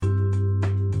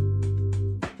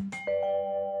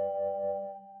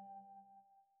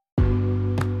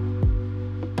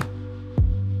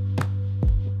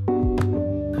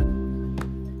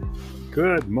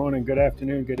Good morning, good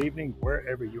afternoon, good evening,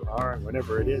 wherever you are and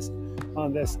whenever it is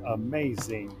on this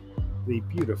amazingly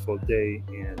beautiful day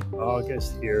in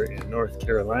August here in North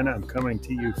Carolina. I'm coming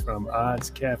to you from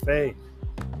Odds Cafe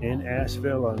in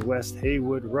Asheville on West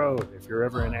Haywood Road. If you're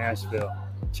ever in Asheville,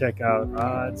 check out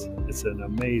Odds. It's an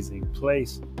amazing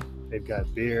place. They've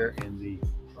got beer in the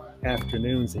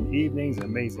afternoons and evenings,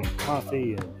 amazing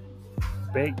coffee and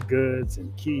baked goods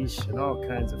and quiche and all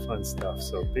kinds of fun stuff.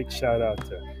 So big shout out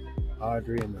to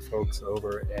Audrey and the folks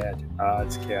over at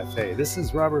Odds Cafe. This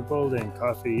is Robert Bolden,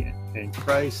 Coffee and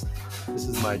Christ. This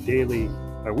is my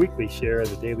weekly share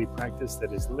of the daily practice that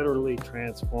has literally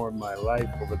transformed my life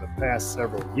over the past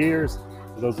several years.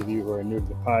 For those of you who are new to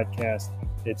the podcast,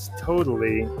 it's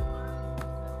totally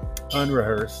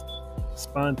unrehearsed,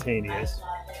 spontaneous.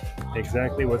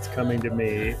 Exactly what's coming to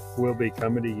me will be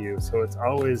coming to you. So it's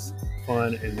always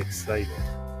fun and exciting.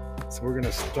 So we're going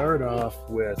to start off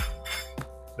with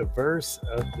the verse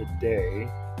of the day,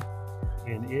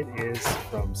 and it is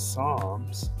from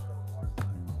Psalms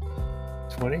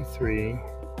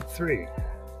 23:3.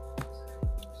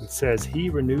 It says, "He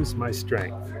renews my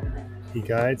strength. He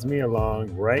guides me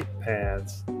along right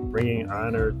paths, bringing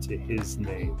honor to his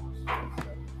name."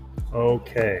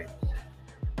 Okay.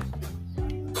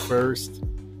 First,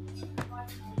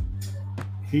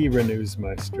 he renews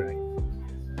my strength.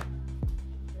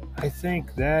 I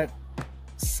think that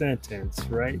sentence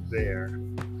right there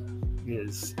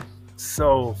is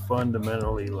so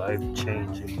fundamentally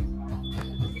life-changing.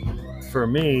 For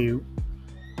me,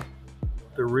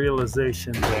 the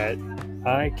realization that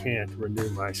I can't renew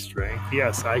my strength.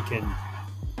 Yes, I can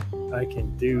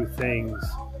do things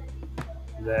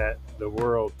that the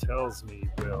world tells me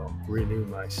will renew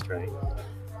my strength.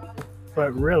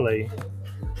 But really,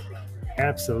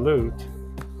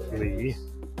 absolutely,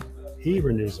 he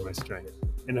renews my strength.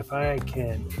 And if I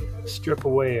can strip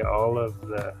away all of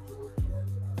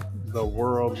the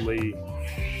worldly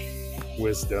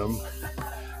wisdom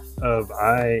of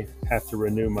I have to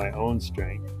renew my own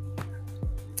strength,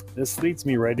 this leads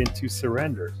me right into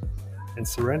surrender. And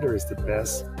surrender is the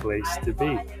best place to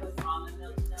be.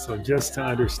 So just to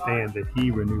understand that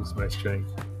he renews my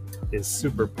strength is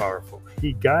super powerful.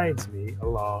 He guides me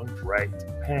along right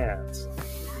paths.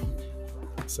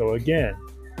 So again,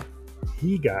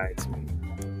 he guides me.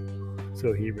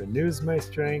 So he renews my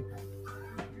strength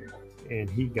and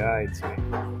he guides me.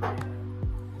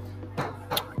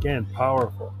 Again,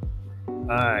 powerful.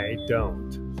 I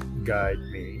don't guide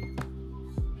me.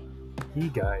 He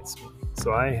guides me.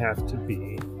 So I have to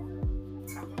be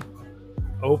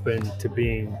open to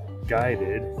being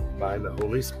guided by the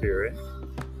Holy Spirit,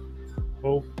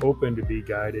 open to be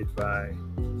guided by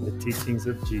the teachings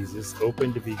of Jesus,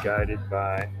 open to be guided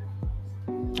by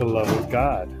the love of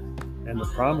God and the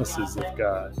promises of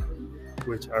God,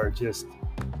 which are just,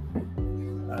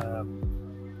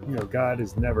 God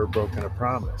has never broken a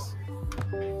promise.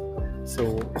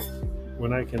 So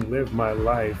when I can live my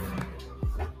life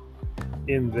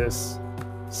in this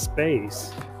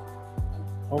space,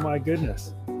 oh my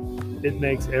goodness, it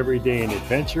makes every day an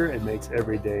adventure. It makes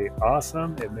every day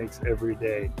awesome. It makes every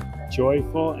day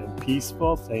joyful and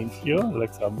peaceful. Thank you. It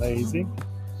looks amazing.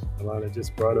 Alana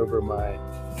just brought over my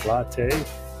latte.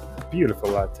 Beautiful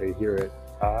latte here at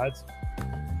Odds.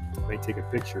 I may take a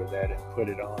picture of that and put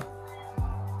it on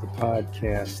the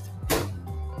podcast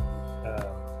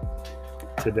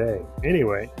today.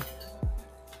 Anyway,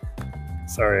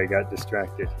 sorry I got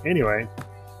distracted. Anyway,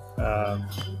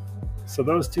 so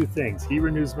those two things, he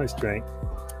renews my strength,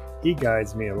 he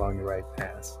guides me along the right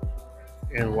path.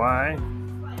 And why?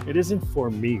 It isn't for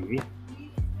me,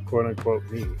 quote unquote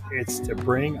me, it's to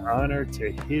bring honor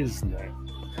to his name.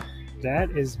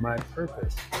 That is my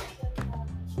purpose.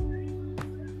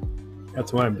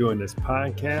 That's why I'm doing this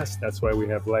podcast. That's why we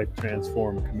have Life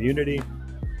Transform Community.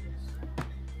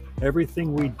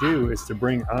 Everything we do is to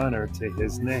bring honor to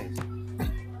his name.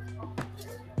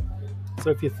 So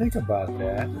if you think about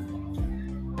that,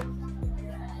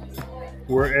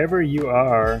 wherever you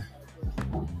are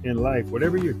in life,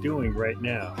 whatever you're doing right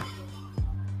now,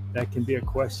 that can be a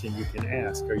question you can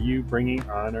ask. Are you bringing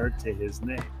honor to his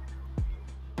name?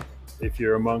 If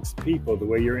you're amongst people, the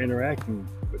way you're interacting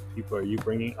with people, are you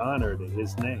bringing honor to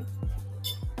his name?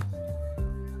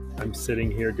 I'm sitting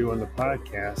here doing the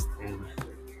podcast in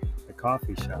a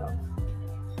coffee shop,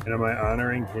 and am I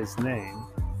honoring his name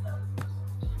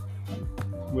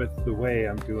with the way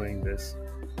I'm doing this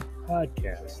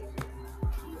podcast?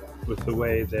 With the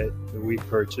way that we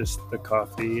purchased the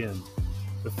coffee and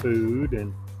the food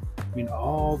and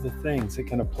all the things. It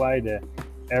can apply to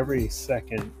every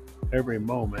second, every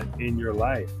moment in your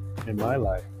life, in my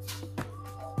life.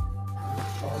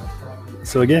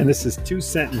 So again, this is 2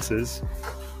 sentences,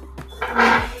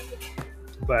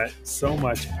 but so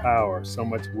much power, so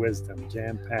much wisdom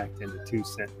jam-packed into 2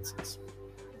 sentences.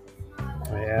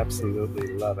 I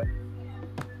absolutely love it.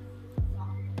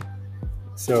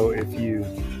 So if you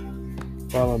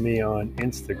follow me on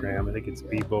Instagram, I think it's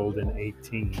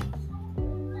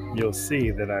BeBolden18, you'll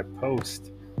see that I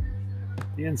post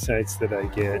the insights that I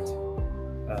get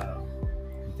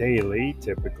daily,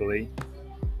 typically,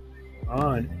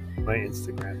 on my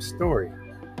Instagram story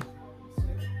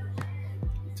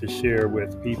to share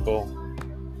with people,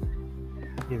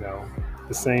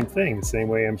 the same thing, the same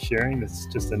way I'm sharing. It's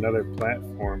just another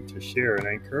platform to share, and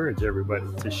I encourage everybody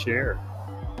to share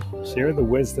the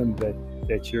wisdom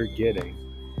that you're getting.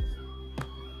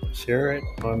 Share it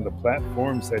on the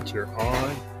platforms that you're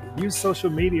on. Use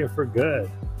social media for good.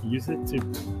 Use it to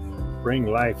bring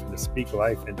life and to speak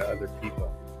life into other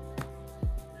people.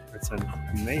 It's an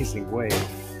amazing way,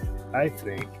 I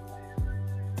think,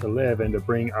 to live and to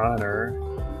bring honor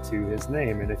to His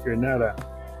name. And if you're not a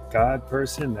God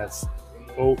person, that's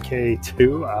okay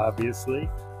too, obviously.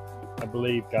 I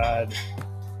believe God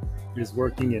is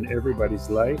working in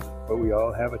everybody's life, but we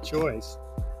all have a choice.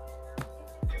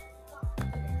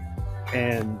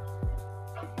 And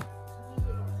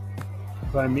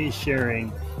by me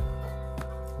sharing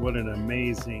what an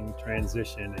amazing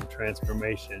transition and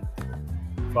transformation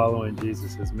following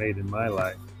Jesus has made in my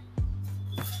life,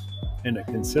 and to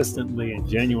consistently and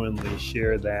genuinely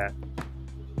share that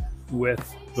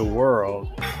with the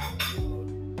world,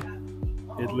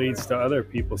 it leads to other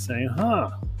people saying,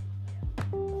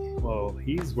 well,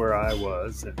 he's where I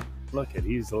was, and look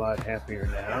he's a lot happier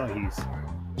now. He's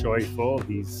joyful.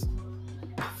 He's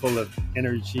full of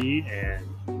energy and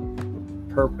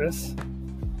purpose.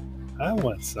 I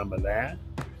want some of that.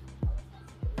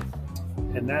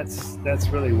 And that's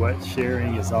really what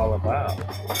sharing is all about.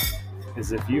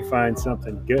 Is if you find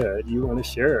something good, you want to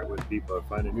share it with people.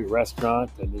 Find a new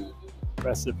restaurant, a new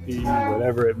recipe,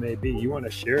 whatever it may be, you want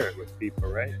to share it with people,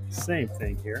 right? Same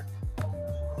thing here.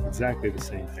 Exactly the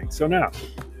same thing. So now,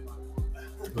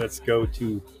 let's go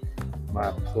to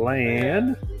my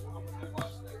plan.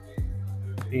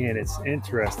 And it's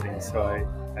interesting. So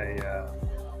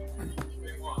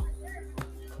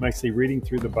I'm actually reading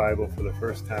through the Bible for the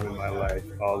first time in my life,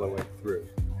 all the way through.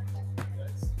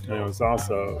 And I was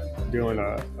also doing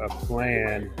a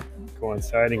plan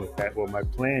coinciding with that. Well, my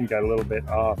plan got a little bit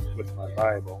off with my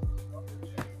Bible,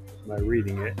 my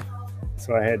reading it.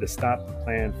 So I had to stop the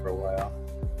plan for a while.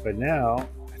 But now,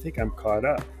 I think I'm caught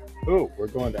up. Oh, we're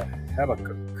going to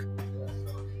Habakkuk.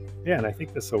 Yeah, and I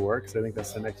think this will work, because I think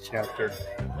that's the next chapter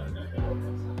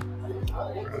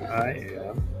where I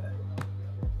am.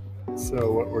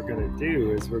 So what we're going to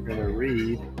do is we're going to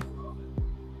read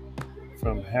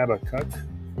from Habakkuk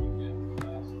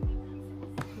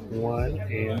 1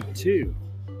 and 2.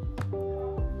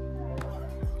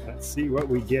 Let's see what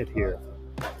we get here.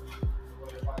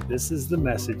 This is the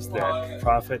message that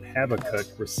Prophet Habakkuk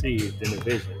received in a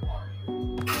vision.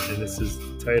 And this is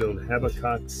titled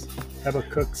Habakkuk's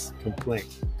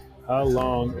Complaint. How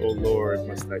long, O Lord,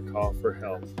 must I call for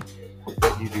help,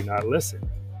 but you do not listen?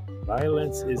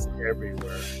 Violence is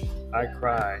everywhere. I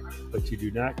cry, but you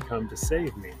do not come to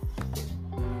save me.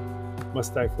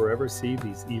 Must I forever see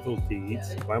these evil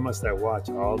deeds? Why must I watch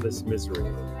all this misery?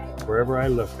 Wherever I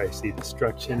look, I see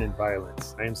destruction and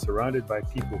violence. I am surrounded by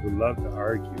people who love to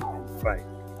argue and fight.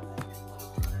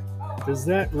 Does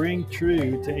that ring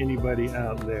true to anybody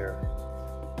out there?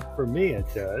 For me, it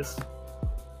does.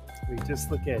 We just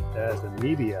look at the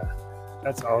media.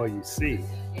 That's all you see.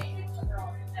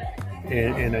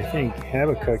 And I think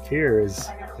Habakkuk here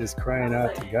is crying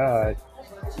out to God,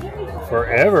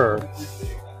 forever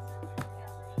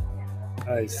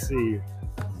I see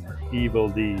evil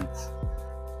deeds.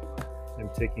 I'm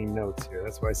taking notes here.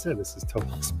 That's why I said this is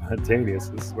totally spontaneous.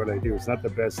 This is what I do. It's not the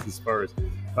best as far as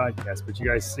podcasts, but you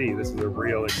guys see this is a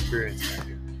real experience right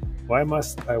here. Why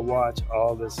must I watch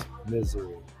all this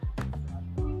misery?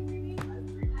 And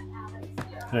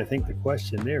I think the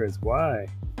question there is why?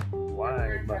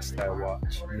 Why must I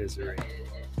watch misery?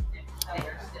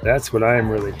 That's what I'm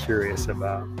really curious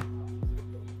about.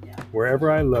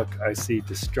 Wherever I look, I see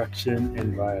destruction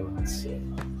and violence.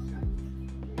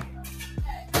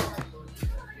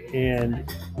 And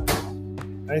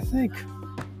I think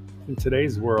in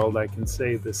today's world, I can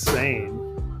say the same,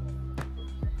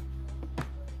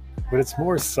 but it's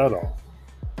more subtle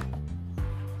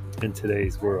in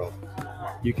today's world.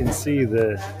 You can see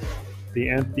the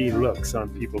empty looks on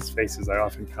people's faces. I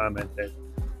often comment that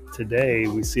today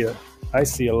I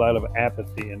see a lot of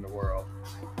apathy in the world.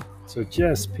 So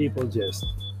just people just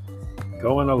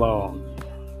going along,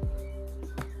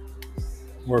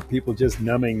 or people just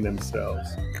numbing themselves,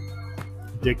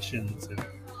 addictions and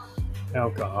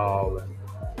alcohol and,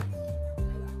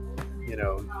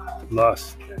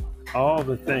 lust and all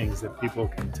the things that people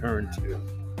can turn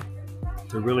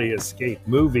to really escape.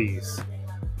 Movies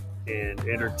and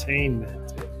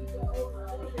entertainment.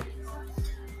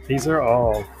 These are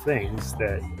all things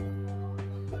that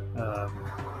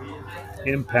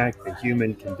impact the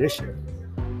human condition.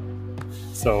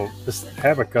 So this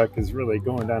Habakkuk is really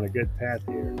going down a good path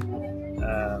here.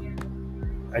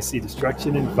 I see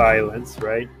destruction and violence,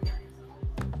 right?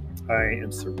 I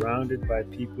am surrounded by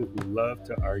people who love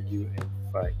to argue and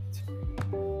fight.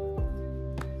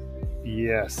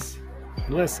 Yes.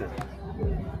 Listen,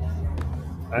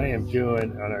 I am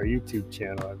doing on our YouTube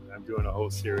channel, I'm doing a whole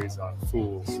series on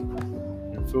fools.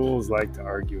 And fools like to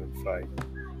argue and fight.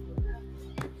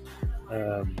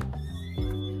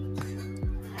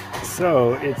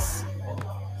 So it's,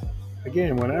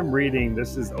 again, when I'm reading,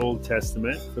 this is Old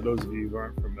Testament, for those of you who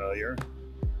aren't familiar.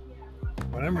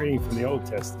 When I'm reading from the Old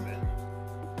Testament,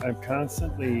 I'm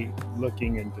constantly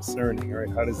looking and discerning, all right,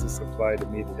 how does this apply to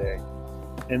me today?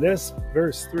 And this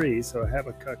verse 3, so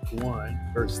Habakkuk 1,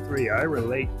 verse 3, I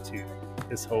relate to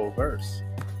this whole verse.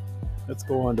 Let's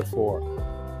go on to 4.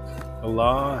 The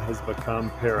law has become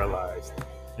paralyzed,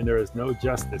 and there is no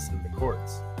justice in the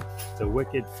courts. The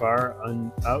wicked far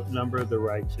outnumber the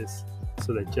righteous,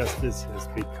 so that justice has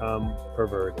become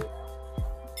perverted.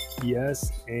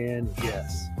 Yes and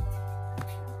yes.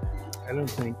 I don't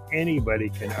think anybody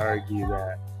can argue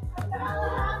that.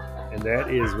 And that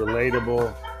is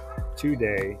relatable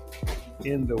today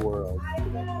in the world.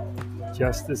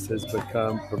 Justice has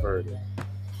become perverted.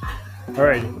 All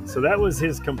right, so that was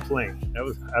his complaint. That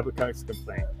was Habakkuk's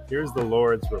complaint. Here's the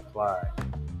Lord's reply.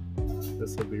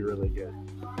 This will be really good.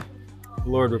 The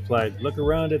Lord replied, look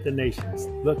around at the nations.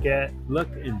 Look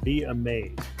and be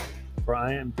amazed. For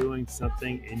I am doing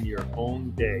something in your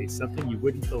own day, something you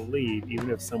wouldn't believe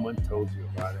even if someone told you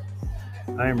about it.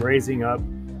 I am raising up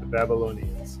the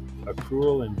Babylonians, a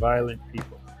cruel and violent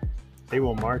people. They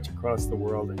will march across the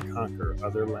world and conquer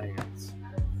other lands.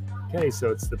 Okay, so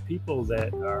it's the people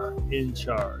that are in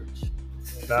charge.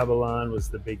 Babylon was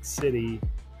the big city,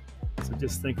 so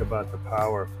just think about the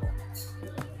powerful.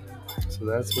 So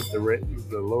that's what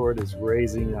the Lord is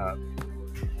raising up.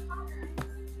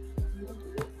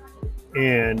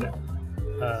 And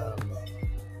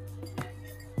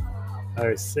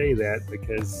I say that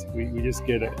because we just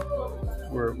get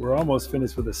we're almost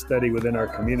finished with a study within our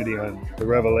community on the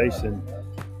Revelation,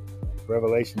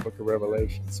 book of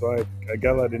Revelation. So I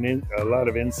got a lot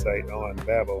of insight on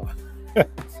Babylon.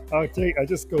 I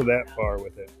just go that far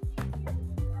with it.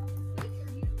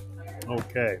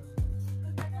 Okay.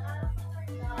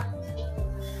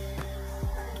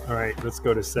 All right, let's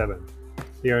go to 7.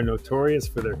 They are notorious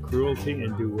for their cruelty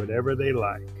and do whatever they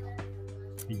like.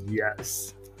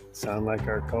 Yes. Sound like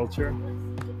our culture?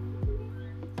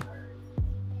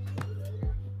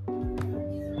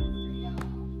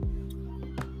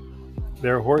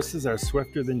 Their horses are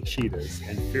swifter than cheetahs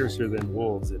and fiercer than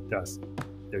wolves at dusk.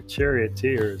 Their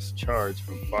charioteers charge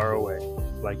from far away.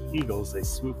 Like eagles, they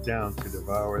swoop down to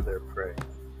devour their prey.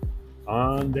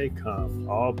 On they come,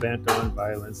 all bent on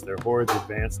violence. Their hordes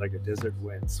advance like a desert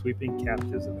wind, sweeping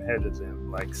captives ahead of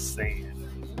them like sand.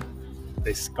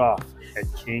 They scoff at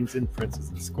kings and princes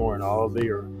and scorn all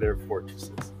their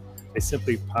fortresses. They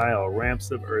simply pile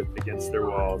ramps of earth against their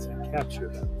walls and capture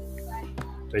them.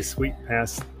 They sweep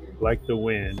past like the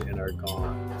wind and are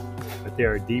gone. But they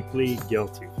are deeply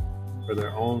guilty, for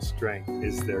their own strength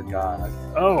is their God.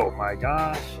 Oh my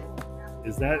gosh!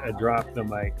 Is that a drop the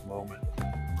mic moment?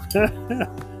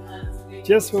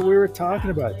 Just what we were talking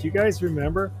about. Do you guys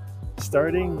remember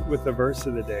starting with the verse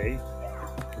of the day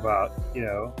about,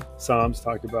 Psalms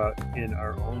talked about in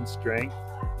our own strength?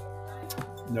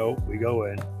 No, we go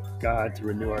in God to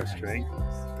renew our strength,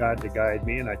 God to guide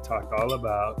me, and I talked all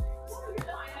about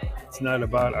it's not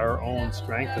about our own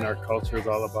strength, and our culture is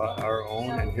all about our own.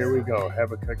 And here we go,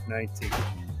 Habakkuk 19.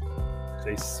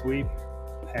 They sweep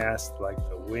past like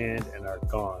the wind and are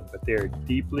gone, but they are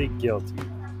deeply guilty,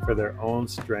 for their own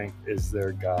strength is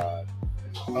their God.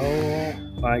 Oh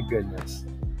my goodness.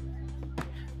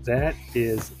 That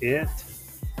is it.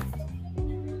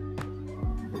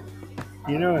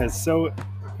 It's so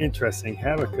interesting.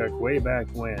 Habakkuk, way back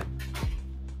when,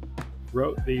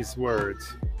 wrote these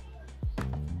words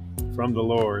from the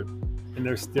Lord, and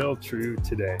they're still true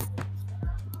today.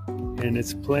 And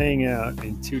it's playing out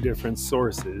in two different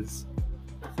sources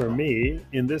for me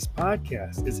in this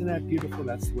podcast. Isn't that beautiful?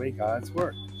 That's the way God's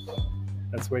work.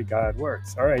 That's the way God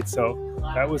works. All right, so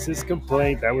that was his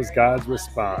complaint. That was God's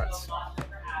response.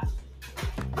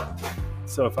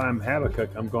 So if I'm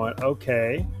Habakkuk, I'm going,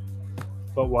 okay,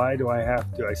 but why do I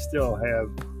have to? I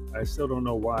still don't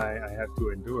know why I have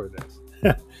to endure this.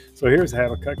 So here's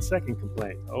Habakkuk's second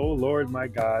complaint. Oh Lord, my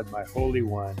God, my Holy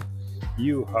One,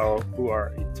 you who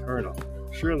are eternal,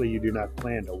 surely you do not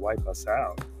plan to wipe us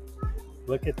out.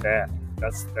 Look at that.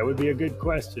 That would be a good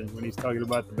question when he's talking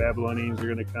about the Babylonians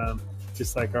are going to come,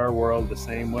 just like our world, the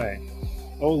same way.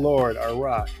 O Lord, our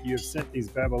rock, you have sent these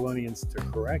Babylonians to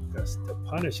correct us, to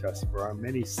punish us for our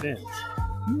many sins.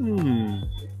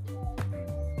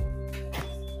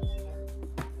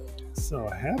 So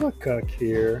Habakkuk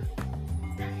here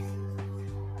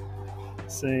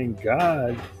saying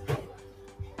God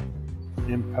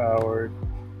empowered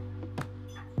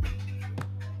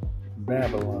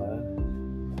Babylon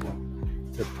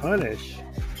to punish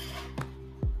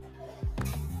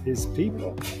his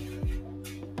people.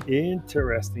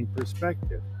 Interesting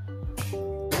perspective.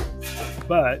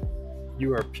 But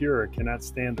you are pure, cannot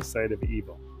stand the sight of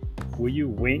evil. Will you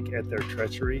wink at their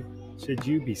treachery? Should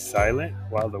you be silent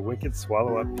while the wicked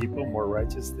swallow up people more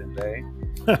righteous than they?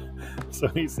 So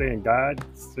he's saying, God,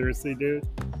 seriously, dude?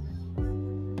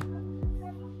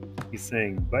 He's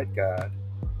saying, but God,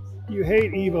 you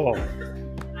hate evil.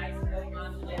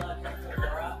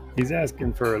 He's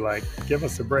asking for, give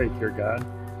us a break here, God.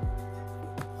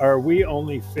 Are we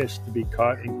only fish to be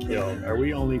caught and killed? Are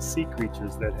we only sea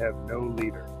creatures that have no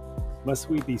leader? Must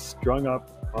we be strung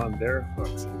up on their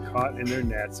hooks and caught in their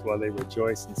nets while they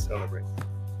rejoice and celebrate?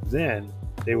 Then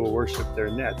they will worship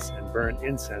their nets and burn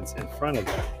incense in front of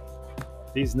them.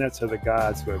 These nets are the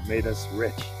gods who have made us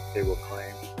rich, they will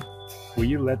claim. Will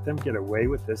you let them get away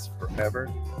with this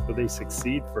forever? Will they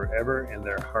succeed forever in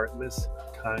their heartless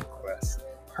conquest?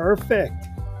 Perfect!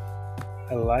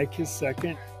 I like his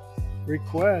second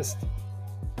request.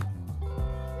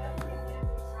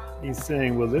 He's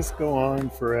saying, will this go on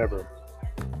forever?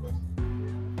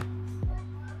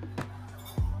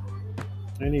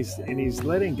 And he's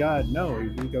letting God know.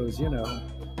 He goes,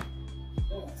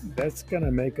 that's going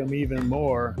to make them even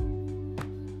more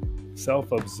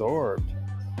self-absorbed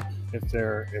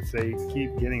if they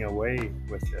keep getting away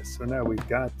with this. So now we've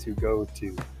got to go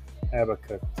to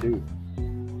Habakkuk 2.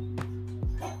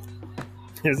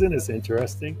 Isn't this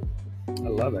interesting? I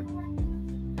love it.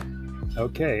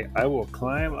 Okay, I will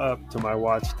climb up to my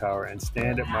watchtower and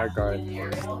stand at my guard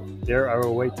post. There I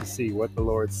will wait to see what the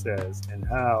Lord says and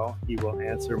how he will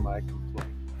answer my complaint.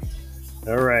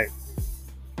 All right,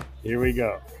 here we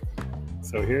go.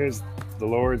 So here's the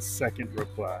Lord's second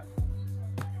reply.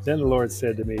 Then the Lord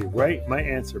said to me, write my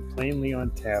answer plainly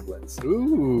on tablets.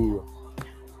 Ooh,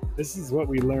 this is what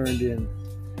we learned in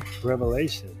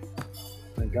Revelation.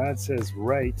 When God says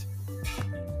write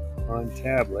on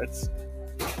tablets,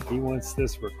 he wants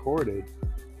this recorded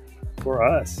for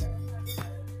us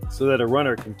so that a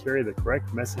runner can carry the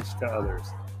correct message to others.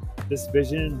 This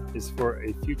vision is for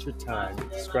a future time.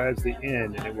 It describes the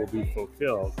end and it will be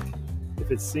fulfilled.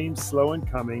 If it seems slow in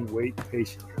coming, wait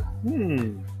patiently.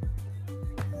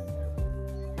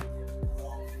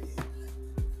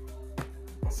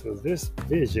 So this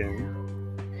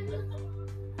vision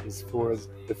is for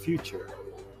the future.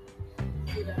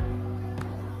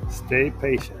 Stay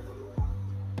patient.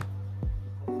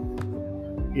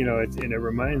 And it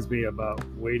reminds me about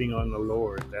waiting on the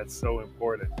Lord. That's so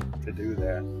important to do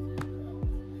that.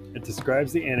 It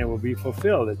describes the end. It will be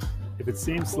fulfilled. If it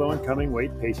seems slow in coming,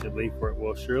 wait patiently, for it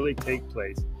will surely take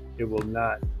place. It will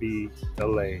not be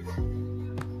delayed.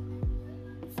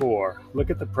 4. Look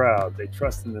at the proud. They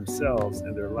trust in themselves,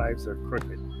 and their lives are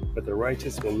crooked. But the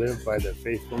righteous will live by their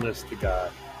faithfulness to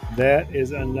God. That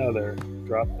is another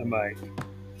drop the mic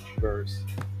verse.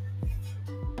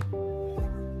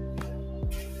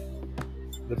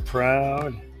 The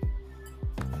proud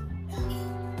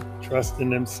trust in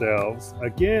themselves.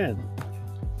 Again,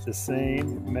 the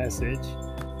same message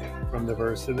from the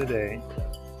verse of the day.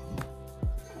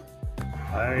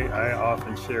 I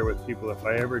often share with people, if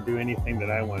I ever do anything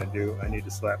that I want to do, I need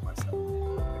to slap myself.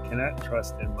 I cannot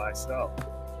trust in myself.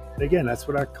 Again, that's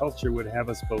what our culture would have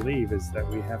us believe, is that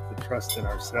we have to trust in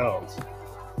ourselves.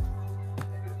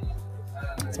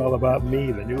 It's all about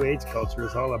me. The New Age culture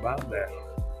is all about that.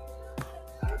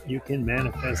 You can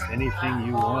manifest anything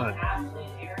you want.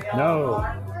 No,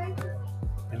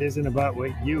 it isn't about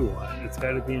what you want. It's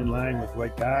got to be in line with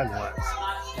what God wants.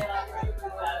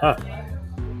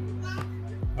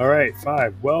 All right,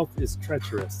 5. Wealth is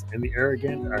treacherous, and the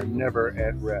arrogant are never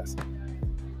at rest.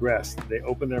 They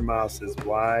open their mouths as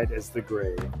wide as the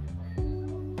grave.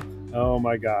 Oh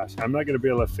my gosh, I'm not going to be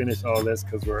able to finish all this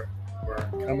because we're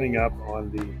coming up on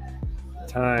the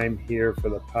time here for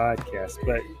the podcast.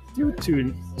 But do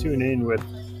tune in with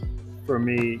for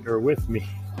me or with me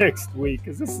next week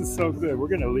because this is so good. We're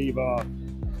going to leave off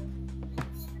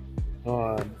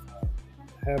on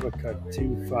Habakkuk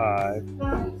 2:5,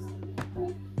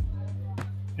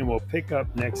 and we'll pick up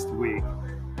next week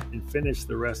and finish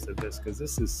the rest of this because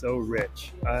this is so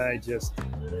rich. I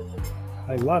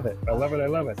love it. I love it. I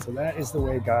love it. So that is the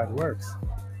way God works.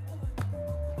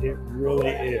 It really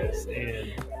is.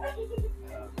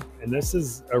 And this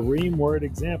is a Ream word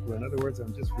example. In other words,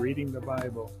 I'm just reading the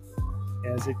Bible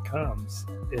as it comes,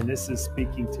 and this is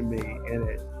speaking to me, and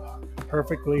it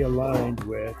perfectly aligned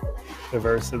with the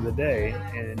verse of the day,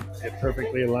 and it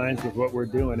perfectly aligns with what we're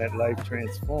doing at Life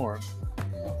Transformed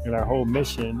and our whole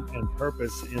mission and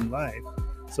purpose in life.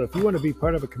 So if you want to be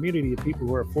part of a community of people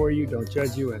who are for you, don't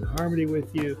judge you, in harmony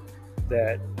with you,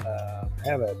 that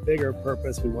have a bigger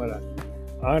purpose, we want to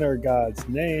honor God's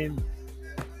name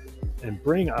and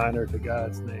bring honor to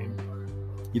God's name.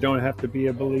 You don't have to be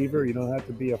a believer. You don't have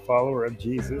to be a follower of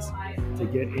Jesus to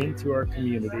get into our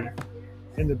community.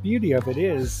 And the beauty of it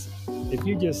is, if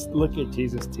you just look at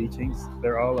Jesus' teachings,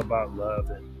 they're all about love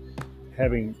and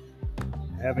having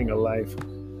a life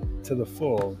to the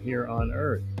full here on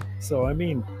earth. So, I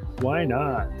mean, why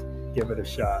not give it a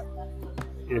shot?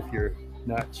 If you're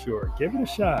not sure, give it a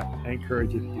shot. I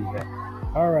encourage you to do that.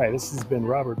 All right, this has been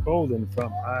Robert Bolden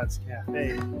from Odds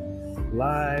Cafe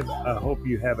Live. I hope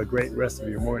you have a great rest of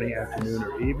your morning, afternoon,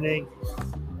 or evening.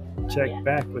 Check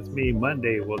back with me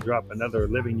Monday. We'll drop another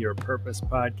Living Your Purpose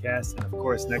podcast. And of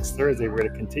course, next Thursday, we're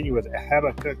going to continue with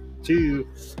Habakkuk 2,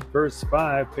 verse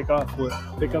 5. Pick up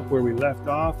where we left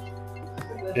off.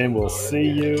 And we'll see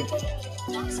you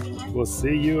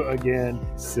again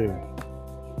soon.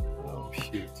 Oh,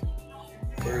 shoot.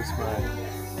 Where's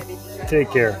my... Take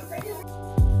care.